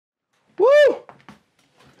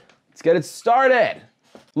Let's get it started.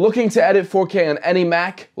 Looking to edit 4K on any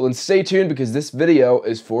Mac? Well, then stay tuned because this video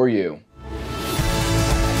is for you.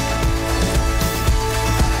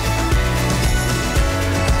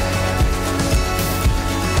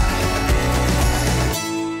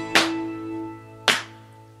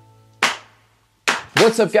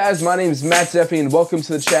 What's up guys, my name is Matt Zeffy and welcome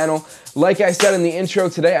to the channel. Like I said in the intro,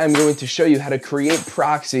 today I'm going to show you how to create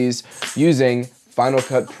proxies using Final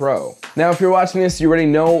Cut Pro. Now if you're watching this, you already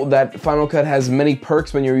know that Final Cut has many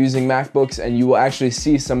perks when you're using MacBooks, and you will actually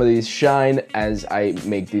see some of these shine as I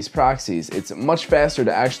make these proxies. It's much faster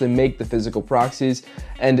to actually make the physical proxies,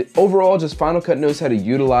 and overall just Final Cut knows how to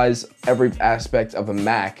utilize every aspect of a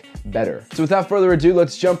Mac better. So without further ado,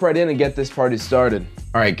 let's jump right in and get this party started.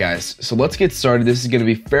 Alright guys, so let's get started. This is going to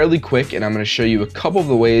be fairly quick and I'm going to show you a couple of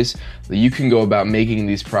the ways that you can go about making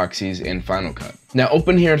these proxies in Final Cut. Now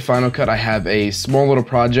open here in Final Cut, I have a small little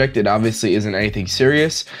project. It obviously isn't anything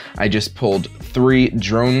serious. I just pulled 3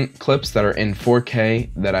 drone clips that are in 4K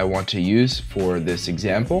that I want to use for this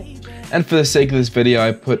example. And for the sake of this video,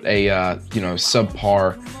 I put a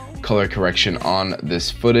subpar color correction on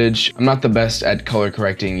this footage. I'm not the best at color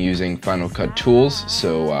correcting using Final Cut tools,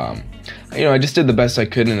 so I just did the best I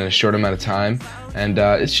could in a short amount of time, and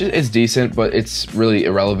it's decent, but it's really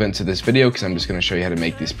irrelevant to this video because I'm just going to show you how to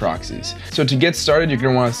make these proxies. So to get started, you're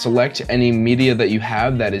going to want to select any media that you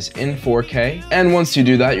have that is in 4K, and once you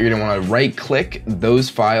do that, you're going to want to right-click those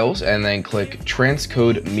files and then click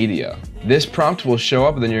Transcode Media. This prompt will show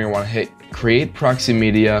up, and then you're going to want to hit Create Proxy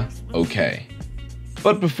Media, OK.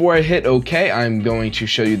 But before I hit OK, I'm going to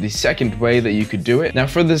show you the second way that you could do it. Now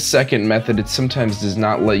for this second method, it sometimes does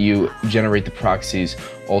not let you generate the proxies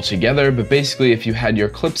altogether, but basically if you had your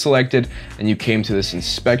clip selected and you came to this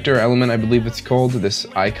inspector element, I believe it's called, this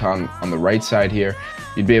icon on the right side here,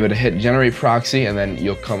 you'd be able to hit generate proxy, and then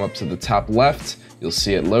you'll come up to the top left, you'll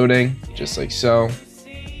see it loading, just like so.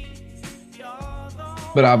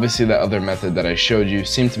 But obviously that other method that I showed you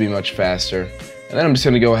seemed to be much faster. And then I'm just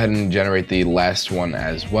going to go ahead and generate the last one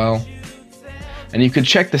as well. And you could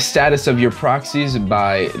check the status of your proxies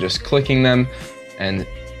by just clicking them and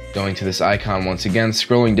going to this icon once again,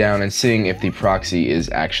 scrolling down and seeing if the proxy is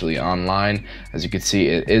actually online. As you can see,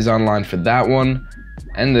 it is online for that one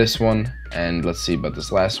and this one. And let's see about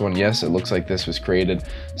this last one. Yes, it looks like this was created.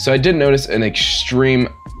 So I did notice an extreme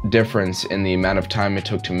difference in the amount of time it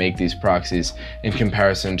took to make these proxies in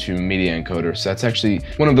comparison to Media Encoder. So that's actually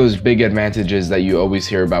one of those big advantages that you always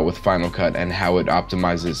hear about with Final Cut and how it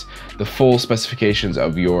optimizes the full specifications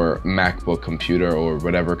of your MacBook computer or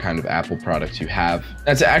whatever kind of Apple product you have.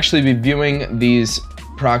 And to actually be viewing these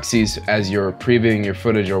proxies as you're previewing your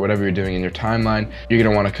footage or whatever you're doing in your timeline, you're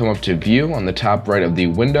going to want to come up to View on the top right of the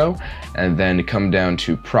window and then come down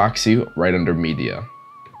to Proxy right under Media.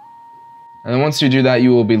 And then once you do that,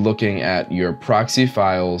 you will be looking at your proxy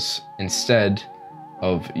files instead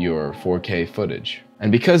of your 4K footage.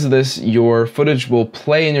 And because of this, your footage will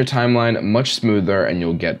play in your timeline much smoother and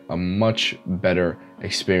you'll get a much better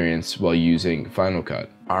experience while using Final Cut.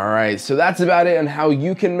 Alright, so that's about it on how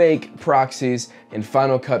you can make proxies in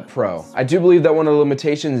Final Cut Pro. I do believe that one of the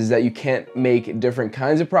limitations is that you can't make different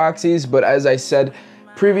kinds of proxies, but as I said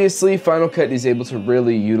previously, Final Cut is able to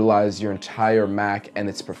really utilize your entire Mac and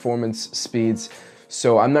its performance speeds,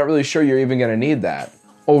 so I'm not really sure you're even going to need that.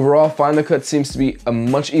 Overall, Final Cut seems to be a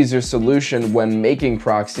much easier solution when making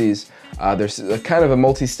proxies. There's a kind of a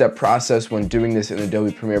multi-step process when doing this in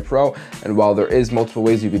Adobe Premiere Pro, and while there is multiple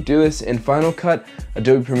ways you could do this, in Final Cut,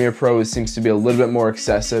 Adobe Premiere Pro seems to be a little bit more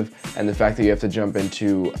excessive, and the fact that you have to jump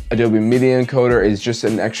into Adobe Media Encoder is just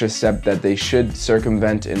an extra step that they should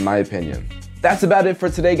circumvent, in my opinion. That's about it for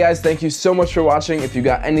today, guys. Thank you so much for watching. If you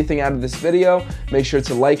got anything out of this video, make sure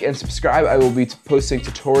to like and subscribe. I will be posting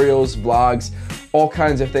tutorials, vlogs, all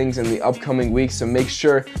kinds of things in the upcoming weeks, so make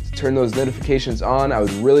sure to turn those notifications on. I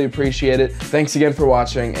would really appreciate it. Thanks again for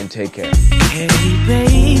watching, and take care. Hey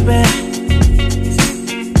baby,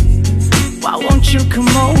 why won't you come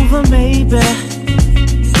over maybe?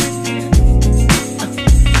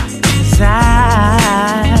 'Cause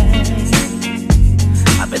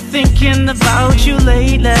I've been thinking about you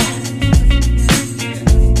lately.